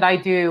things that I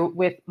do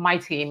with my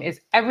team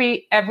is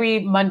every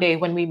Monday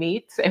when we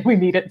meet, and we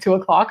meet at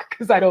 2:00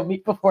 because I don't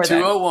meet before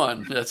then.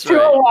 2:01, that's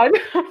right.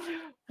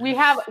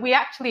 2:01. We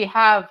actually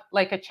have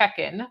like a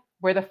check-in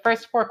where the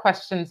first 4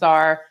 questions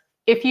are,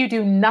 if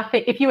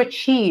you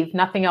achieve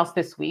nothing else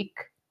this week,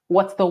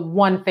 what's the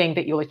one thing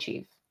that you'll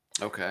achieve?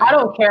 Okay. I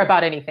don't care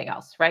about anything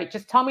else, right?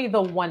 Just tell me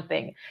the one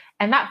thing.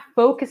 And that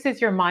focuses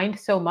your mind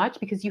so much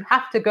because you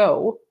have to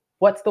go,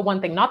 what's the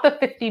one thing? Not the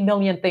 50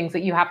 million things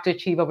that you have to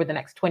achieve over the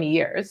next 20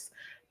 years,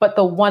 but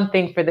the one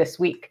thing for this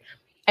week.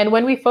 And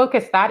when we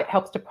focus that, it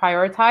helps to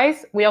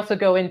prioritize. We also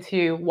go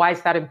into why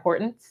is that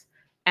important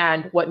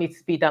and what needs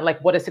to be done,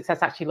 like what does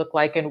success actually look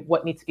like and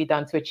what needs to be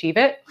done to achieve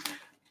it.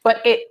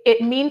 But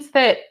it means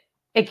that,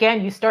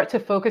 again, you start to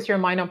focus your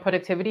mind on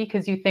productivity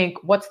because you think,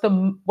 what's the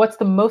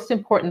most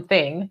important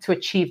thing to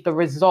achieve the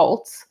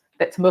results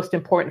that's most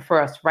important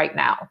for us right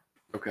now?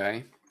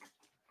 Okay.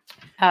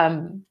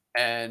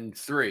 And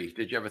 3,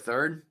 did you have a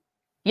third?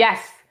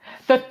 Yes.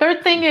 The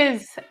third thing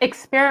is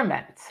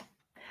experiment.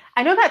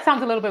 I know that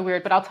sounds a little bit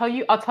weird, but I'll tell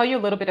you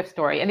a little bit of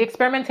story. And the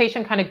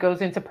experimentation kind of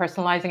goes into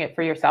personalizing it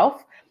for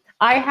yourself.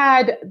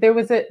 I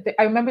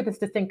remember this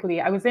distinctly.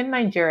 I was in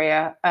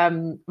Nigeria.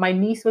 My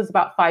niece was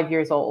about 5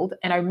 years old.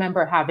 And I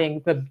remember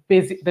having the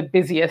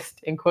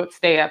busiest, in quotes,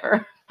 day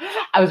ever.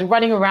 I was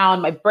running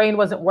around. My brain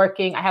wasn't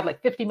working. I had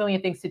like 50 million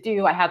things to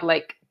do. I had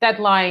like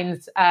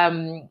deadlines.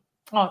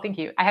 Thank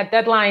you. I had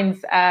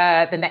deadlines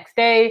the next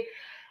day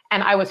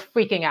and I was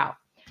freaking out.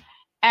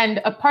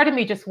 And a part of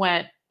me just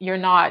went, you're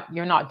not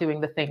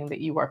doing the thing that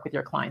you work with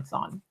your clients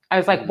on. I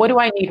was like, what do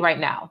I need right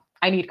now?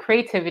 I need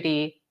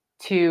creativity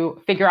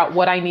to figure out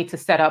what I need to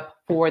set up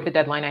for the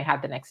deadline I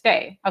had the next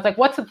day. I was like,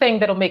 what's the thing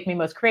that'll make me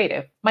most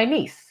creative? My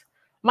niece,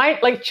 my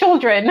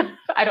children.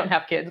 I don't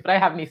have kids, but I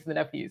have nieces and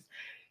nephews.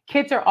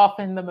 Kids are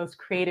often the most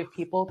creative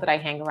people that I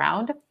hang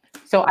around.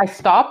 So I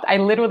stopped. I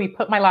literally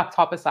put my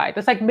laptop aside.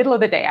 It's like middle of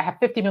the day. I have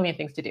 50 million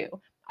things to do.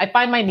 I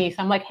find my niece.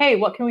 I'm like, hey,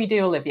 what can we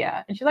do,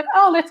 Olivia? And she's like,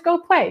 oh, let's go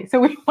play. So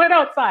we went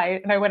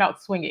outside and I went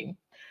out swinging.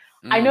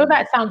 I know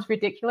that sounds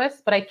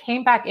ridiculous, but I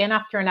came back in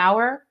after an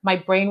hour. My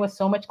brain was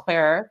so much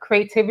clearer.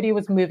 Creativity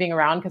was moving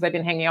around because I've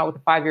been hanging out with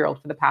a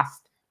 5-year-old for the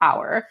past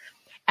hour.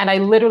 And I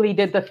literally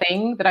did the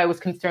thing that I was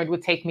concerned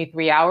would take me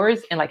 3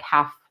 hours in like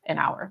half an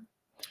hour.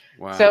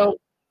 Wow. So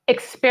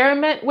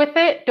experiment with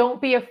it. Don't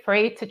be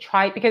afraid to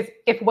try, because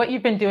if what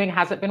you've been doing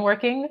hasn't been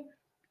working,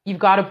 you've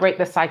got to break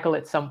the cycle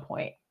at some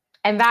point.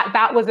 And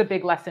that was a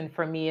big lesson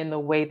for me in the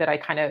way that I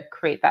kind of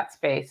create that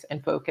space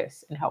and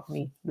focus and help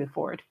me move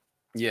forward.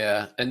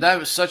 Yeah. And that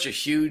was such a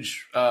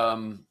huge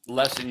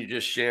lesson you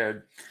just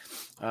shared.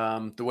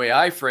 The way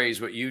I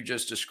phrase what you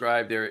just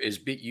described there is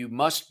you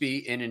must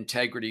be in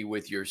integrity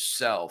with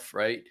yourself,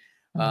 right?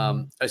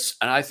 Mhm.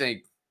 And I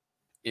think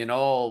in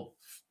all,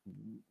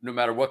 no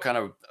matter what kind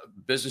of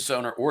business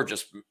owner or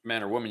just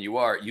man or woman you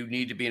are, you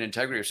need to be in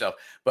integrity with yourself.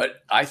 But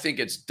I think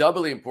it's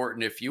doubly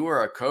important if you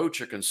are a coach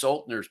or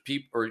consultant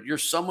or you're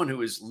someone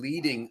who is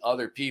leading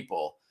other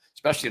people,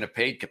 especially in a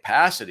paid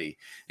capacity,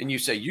 and you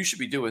say you should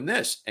be doing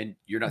this and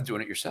you're not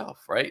doing it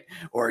yourself, right?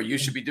 Or you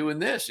should be doing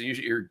this and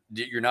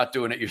you're not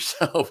doing it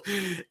yourself.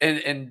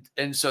 And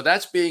so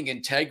that's being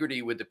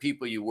integrity with the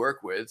people you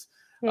work with.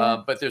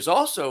 Yeah. But there's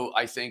also,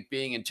 I think,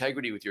 being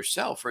integrity with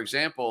yourself. For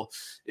example,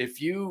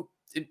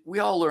 we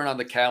all learn on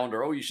the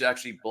calendar, oh, you should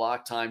actually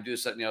block time, do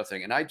this, that, and the other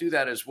thing. And I do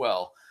that as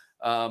well.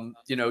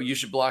 You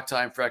should block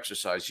time for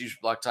exercise. You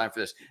should block time for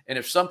this. And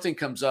if something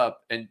comes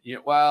up and,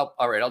 well,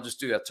 all right, I'll just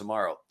do that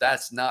tomorrow.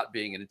 That's not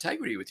being in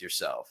integrity with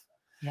yourself,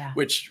 Yeah.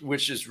 which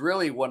is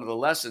really one of the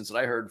lessons that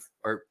I heard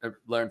or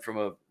learned from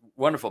a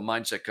wonderful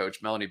mindset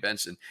coach, Melanie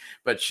Benson.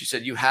 But she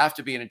said, you have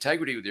to be in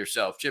integrity with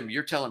yourself. Jim,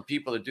 you're telling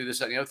people to do this,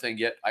 that, and the other thing,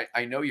 yet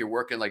I know you're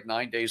working like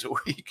 9 days a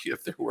week.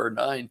 If there were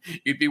 9,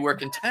 you'd be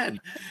working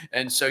 10.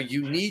 And so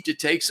you need to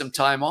take some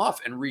time off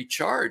and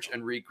recharge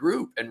and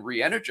regroup and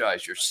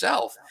re-energize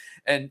yourself.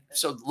 And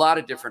so a lot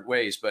of different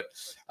ways, but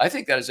I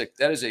think that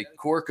is a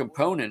core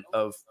component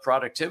of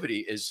productivity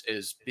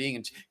is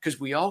being, because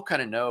we all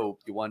kind of know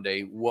one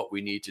day what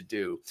we need to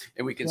do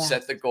and we can Yeah.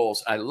 set the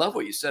goals. I love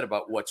what you said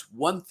about what's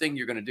one thing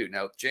you're going to do.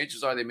 Now,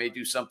 chances are they may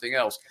do something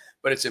else,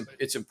 but it's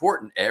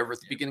important at the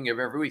beginning of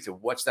every week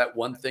of what's that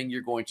one thing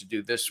you're going to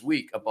do this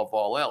week above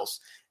all else.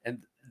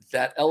 And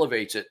that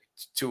elevates it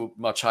to a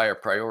much higher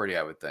priority,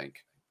 I would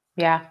think.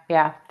 Yeah,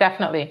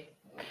 definitely.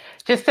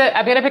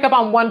 I'm going to pick up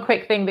on one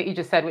quick thing that you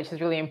just said, which is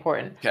really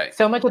important. Okay.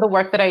 So much of the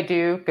work that I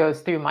do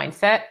goes through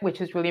mindset,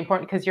 which is really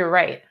important because you're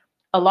right.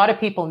 A lot of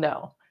people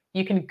know.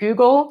 You can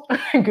Google,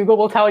 Google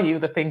will tell you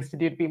the things to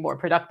do to be more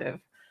productive.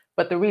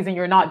 But the reason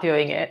you're not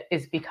doing it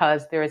is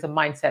because there is a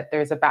mindset,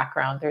 there's a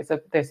background, there's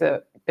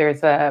a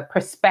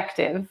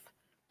perspective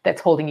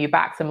that's holding you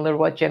back. Similar to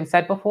what Jim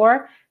said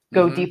before.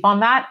 Go deep on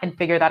that and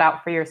figure that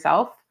out for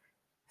yourself.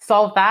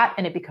 Solve that,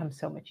 and it becomes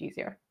so much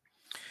easier.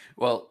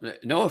 Well,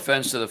 no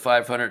offense to the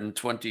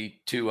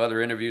 522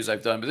 other interviews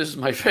I've done, but this is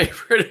my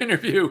favorite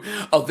interview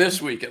of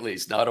this week, at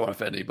least. No, I don't want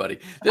to offend anybody.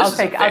 This is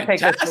a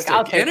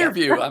fantastic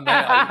interview. I mean,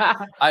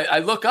 I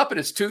look up and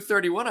it's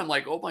 2:31. I'm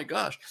like, oh my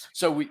gosh.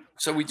 So we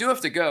do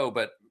have to go,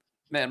 but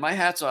man, my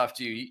hat's off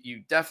to you.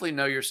 You definitely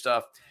know your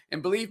stuff.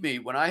 And believe me,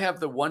 when I have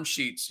the one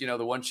sheets,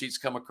 the one sheets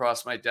come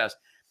across my desk,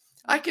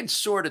 I can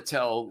sort of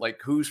tell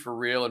like who's for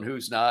real and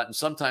who's not. And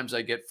sometimes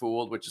I get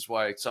fooled, which is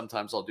why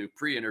sometimes I'll do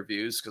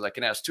pre-interviews because I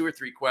can ask 2 or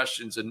 3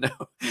 questions and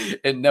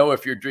know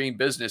if your dream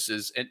business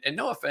is, and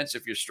no offense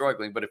if you're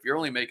struggling, but if you're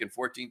only making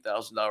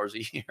 $14,000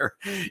 a year,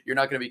 you're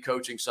not going to be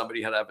coaching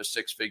somebody how to have a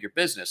 6-figure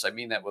business. I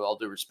mean that with all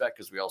due respect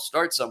because we all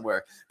start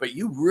somewhere, but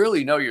you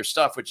really know your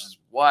stuff, which is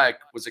why I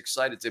was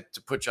excited to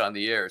put you on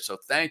the air. So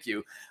thank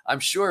you. I'm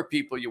sure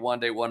people you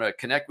one day want to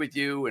connect with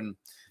you and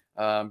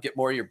get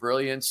more of your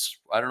brilliance.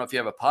 I don't know if you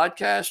have a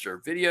podcast or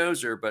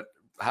videos but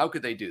how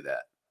could they do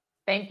that?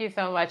 Thank you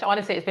so much.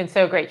 Honestly, it's been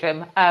so great,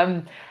 Jim.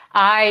 One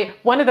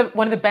of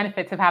the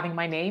benefits of having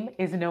my name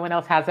is no one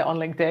else has it on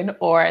LinkedIn,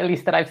 or at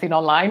least that I've seen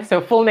online.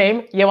 So full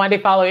name, Yewande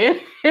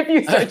Faloyin. If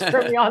you search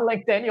for me on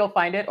LinkedIn, you'll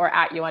find it, or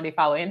at Yewande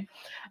Faloyin.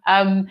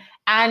 Would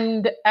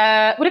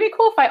it be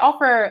cool if I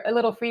offer a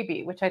little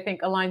freebie, which I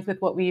think aligns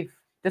with what we've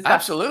discussed?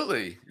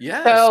 Absolutely.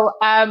 Yes. So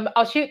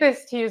I'll shoot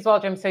this to you as well,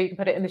 Jim, so you can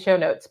put it in the show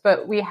notes.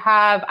 But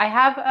I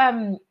have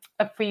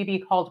a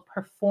freebie called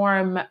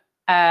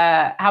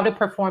How to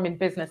Perform in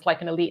Business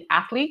Like an Elite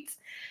Athlete.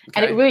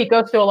 Okay. And it really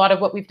goes through a lot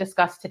of what we've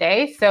discussed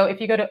today. So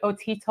if you go to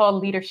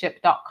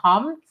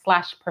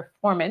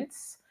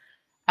otitoleadership.com/performance,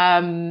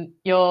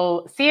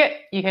 you'll see it.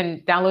 You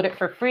can download it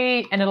for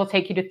free, and it'll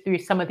take you through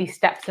some of these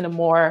steps in a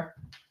more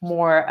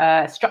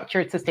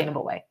structured,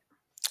 sustainable way.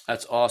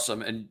 That's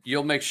awesome. And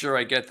you'll make sure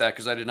I get that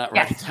because I did not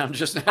write it down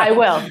just now. I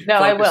will. No,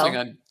 I will. Focusing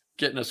on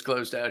getting us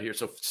closed out here.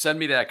 So send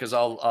me that because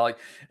I'll,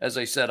 as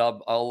I said,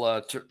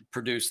 I'll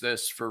produce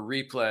this for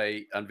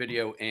replay on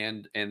video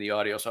and the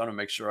audio. So I want to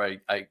make sure I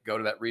go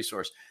to that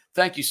resource.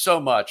 Thank you so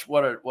much.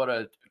 What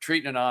a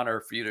treat and an honor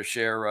for you to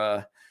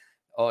share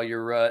all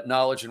your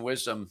knowledge and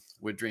wisdom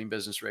with Dream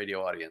Business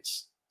Radio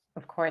audience.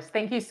 Of course.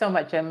 Thank you so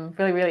much, Jim.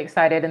 Really, really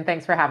excited. And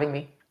thanks for having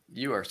me.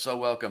 You are so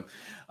welcome.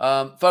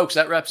 Folks,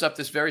 that wraps up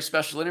this very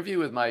special interview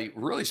with my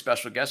really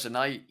special guest.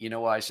 And you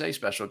know why I say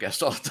special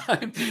guest all the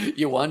time,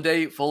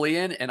 Yewande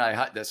Faloyin. And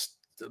that's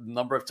the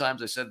number of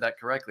times I said that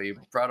correctly.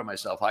 I'm proud of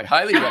myself. I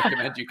highly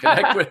recommend you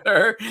connect with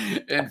her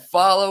and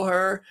follow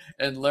her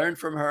and learn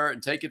from her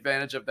and take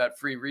advantage of that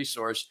free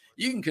resource.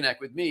 You can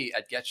connect with me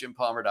at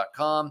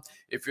getjimpalmer.com.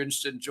 If you're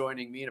interested in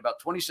joining me and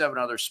about 27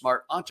 other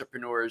smart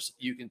entrepreneurs,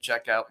 you can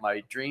check out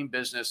my Dream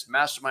Business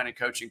Mastermind and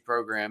Coaching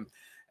Program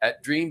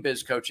at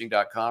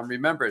dreambizcoaching.com.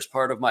 Remember, as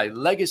part of my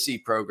legacy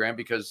program,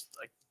 because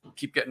I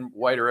keep getting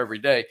whiter every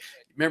day,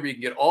 remember, you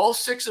can get all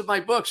 6 of my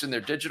books in their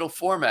digital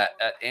format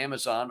at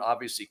Amazon,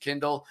 obviously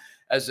Kindle,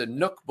 as a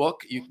Nook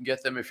book. You can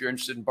get them if you're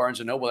interested in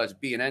Barnes & Noble. That's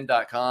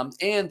bnn.com.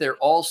 And they're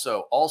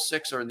also, all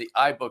 6 are in the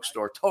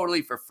iBookstore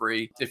totally for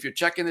free. If you're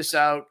checking this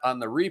out on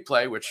the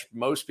replay, which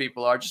most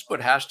people are, just put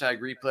hashtag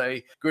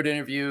replay, good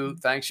interview,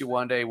 thanks you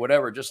one day,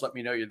 whatever. Just let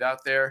me know you're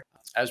out there.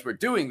 As we're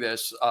doing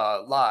this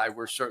live,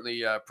 we're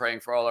certainly praying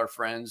for all our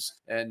friends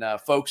and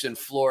folks in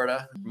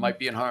Florida might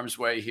be in harm's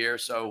way here.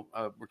 So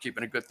we're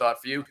keeping a good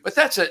thought for you. But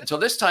that's it. Until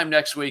this time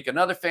next week,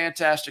 another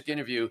fantastic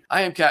interview.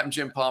 I am Captain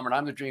Jim Palmer, and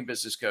I'm the Dream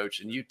Business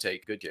Coach, and you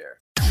take good care.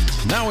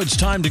 Now it's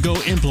time to go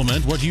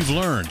implement what you've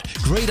learned.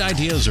 Great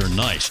ideas are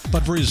nice,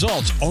 but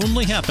results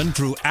only happen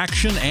through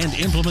action and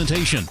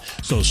implementation.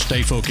 So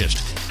stay focused.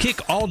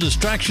 Kick all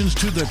distractions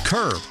to the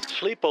curb.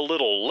 Sleep a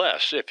little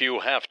less if you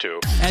have to.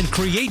 And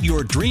create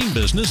your dream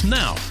business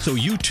now so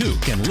you too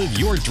can live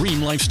your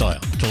dream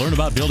lifestyle. To learn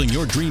about building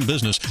your dream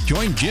business,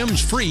 join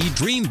Jim's free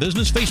Dream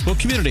Business Facebook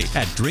community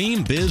at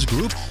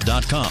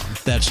dreambizgroup.com.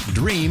 That's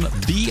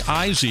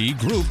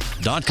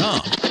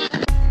dreambizgroup.com.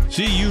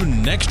 See you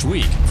next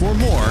week for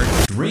more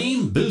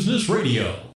Dream Business Radio.